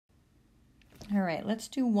All right, let's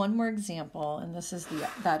do one more example, and this is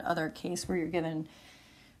that other case where you're given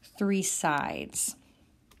 3 sides.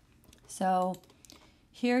 So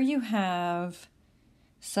here you have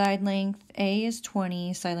side length A is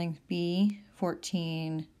 20, side length B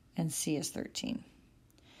 14, and C is 13.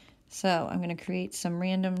 So I'm going to create some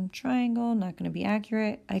random triangle, not going to be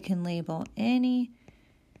accurate. I can label any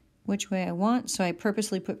which way I want. So I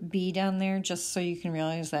purposely put B down there just so you can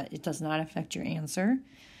realize that it does not affect your answer.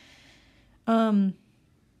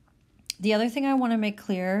 The other thing I want to make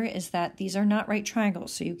clear is that these are not right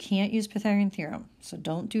triangles, so you can't use Pythagorean theorem. So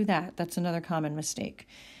don't do that. That's another common mistake.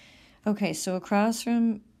 Okay, so across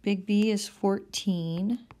from big B is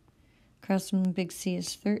 14, across from big C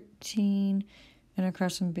is 13, and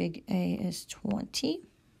across from big A is 20.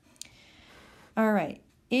 All right,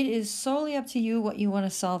 it is solely up to you what you want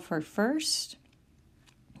to solve for first.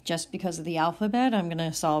 Just because of the alphabet, I'm going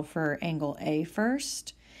to solve for angle A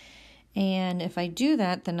first. And if I do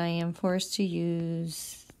that, then I am forced to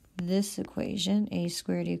use this equation, a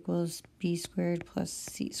squared equals b squared plus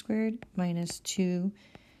c squared minus 2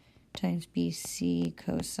 times bc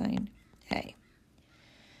cosine A.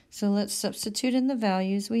 So let's substitute in the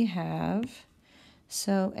values we have.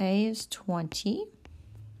 So A is 20,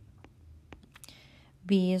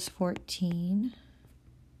 B is 14,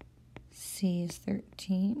 C is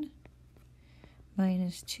 13,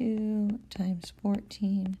 minus 2 times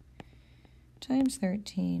 14 times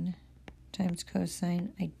 13 times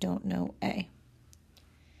cosine, I don't know, A.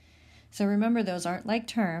 So remember, those aren't like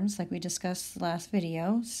terms like we discussed the last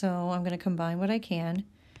video, so I'm going to combine what I can.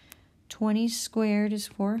 20 squared is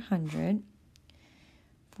 400.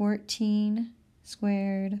 14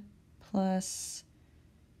 squared plus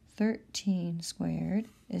 13 squared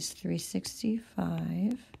is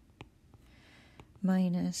 365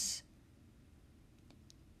 minus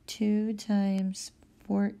 2 times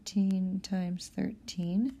 14 times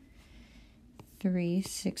 13,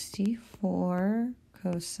 364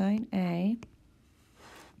 cosine A.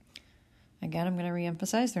 Again, I'm going to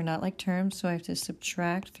reemphasize, they're not like terms, so I have to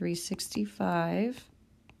subtract 365.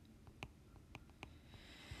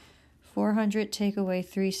 400 take away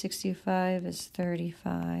 365 is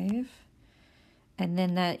 35. And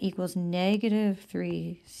then that equals negative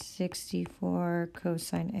 364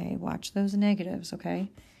 cosine A. Watch those negatives, okay?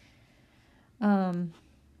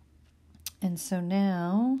 And so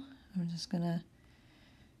now I'm just going to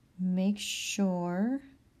make sure,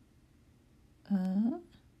 there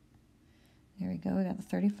we go, we got the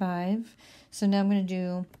 35. So now I'm going to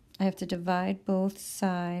do, I have to divide both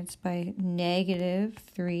sides by negative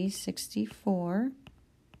 364.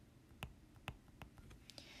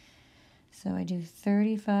 So I do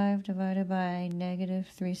 35 divided by negative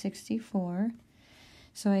 364.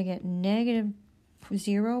 So I get negative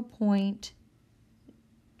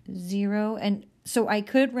 0.0, and so I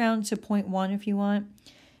could round to 0.1 if you want.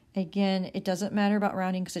 Again, it doesn't matter about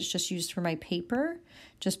rounding because it's just used for my paper.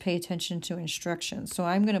 Just pay attention to instructions. So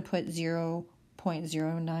I'm going to put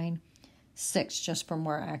 0.096 just for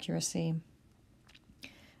more accuracy.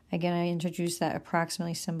 Again, I introduced that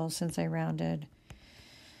approximately symbol since I rounded.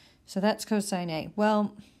 So that's cosine A.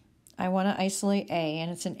 Well, I want to isolate A,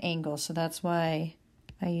 and it's an angle, so that's why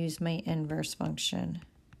I use my inverse function.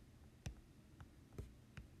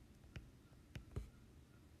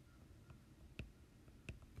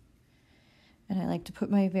 And I like to put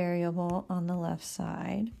my variable on the left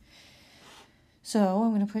side. So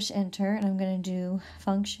I'm going to push enter, and I'm going to do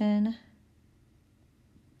function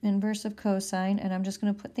inverse of cosine, and I'm just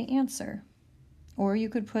going to put the answer. Or you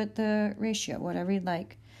could put the ratio, whatever you'd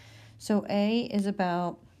like. So A is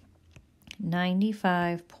about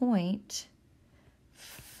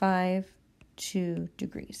 95.52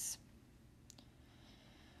 degrees.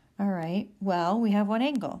 All right, well, we have one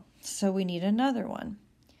angle, so we need another one.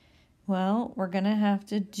 Well, we're going to have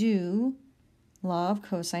to do law of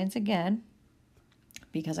cosines again,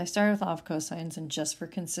 because I started with law of cosines, and just for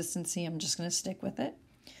consistency, I'm just going to stick with it.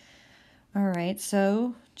 All right,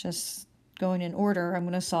 so just going in order, I'm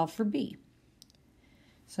going to solve for B.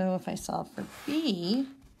 So if I solve for B,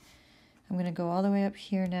 I'm going to go all the way up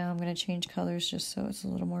here now. I'm going to change colors just so it's a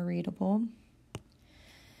little more readable.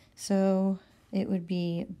 So it would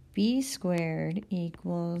be B squared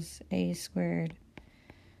equals A squared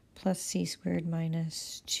plus C squared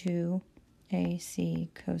minus 2AC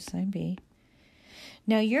cosine B.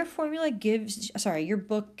 Now your book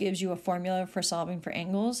gives you a formula for solving for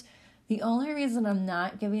angles. The only reason I'm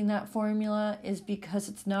not giving that formula is because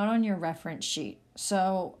it's not on your reference sheet.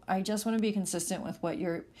 So I just want to be consistent with what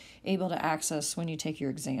you're able to access when you take your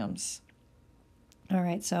exams. All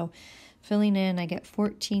right, so filling in, I get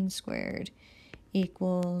 14 squared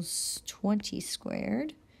equals 20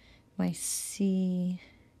 squared. My C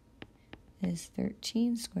is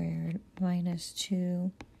 13 squared minus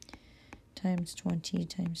 2 times 20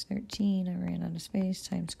 times 13. I ran out of space,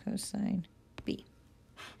 times cosine B.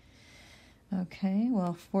 Okay,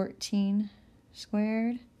 well, 14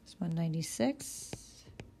 squared is 196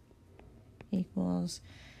 equals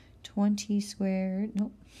 20 squared,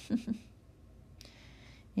 nope,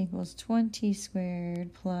 equals 20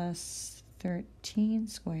 squared plus 13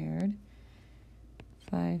 squared,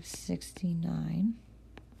 569,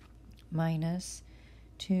 minus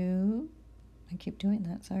 2, I keep doing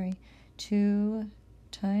that, sorry, 2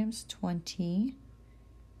 times 20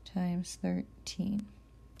 times 13.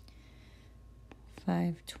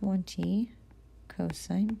 520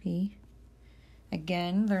 cosine B.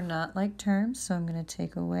 Again, they're not like terms, so I'm going to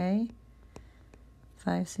take away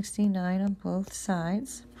 569 on both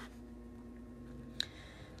sides.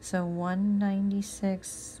 So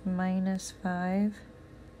 196 minus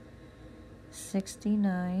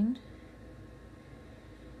 569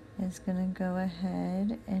 is going to go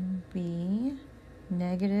ahead and be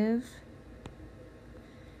negative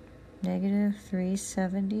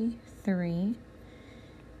 373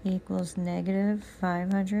 equals negative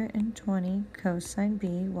 520 cosine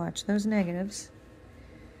B. Watch those negatives.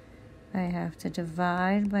 I have to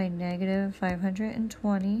divide by negative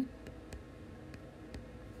 520.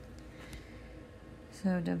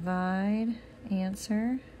 So divide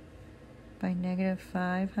answer by negative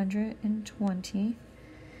 520.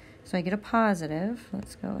 So I get a positive.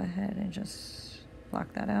 Let's go ahead and just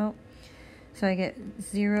block that out. So I get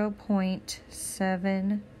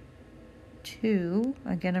 0.72.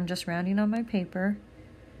 Again, I'm just rounding on my paper.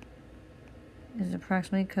 Is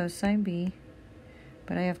approximately cosine B.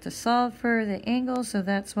 But I have to solve for the angle, so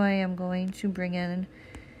that's why I'm going to bring in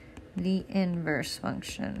the inverse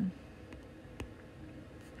function.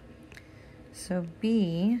 So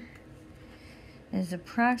B is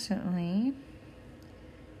approximately,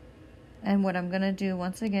 and what I'm going to do,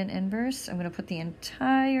 once again, inverse, I'm going to put the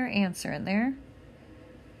entire answer in there.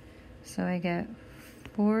 So I get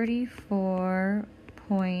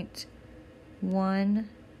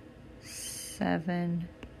 44.17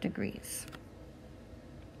 degrees.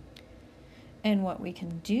 And what we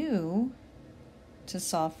can do to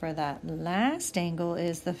solve for that last angle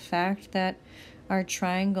is the fact that our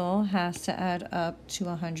triangle has to add up to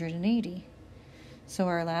 180. So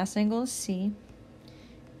our last angle is C,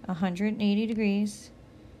 180 degrees.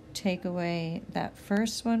 Take away that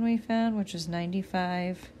first one we found, which is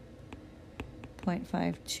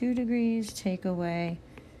 95.52 degrees, take away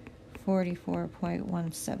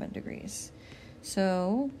 44.17 degrees.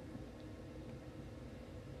 So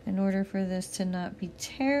in order for this to not be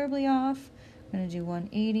terribly off, I'm going to do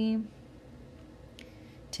 180,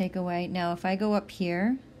 take away. Now if I go up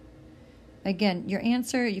here, again, your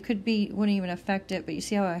answer, you could be, wouldn't even affect it, but you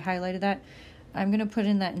see how I highlighted that? I'm going to put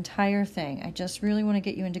in that entire thing. I just really want to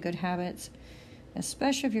get you into good habits,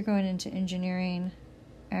 especially if you're going into engineering.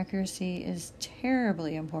 Accuracy is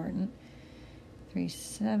terribly important.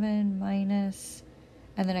 37 minus,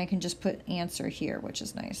 and then I can just put answer here, which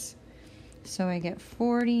is nice. So I get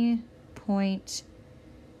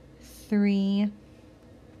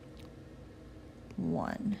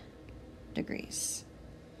 40.31 degrees.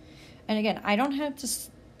 And again, I don't have to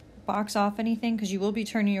box off anything because you will be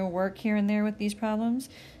turning your work here and there with these problems.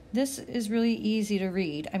 This is really easy to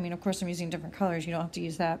read. I mean, of course, I'm using different colors. You don't have to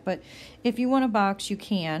use that. But if you want to box, you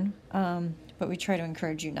can. But we try to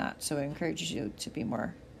encourage you not. So I encourage you to be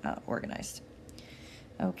more organized.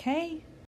 Okay.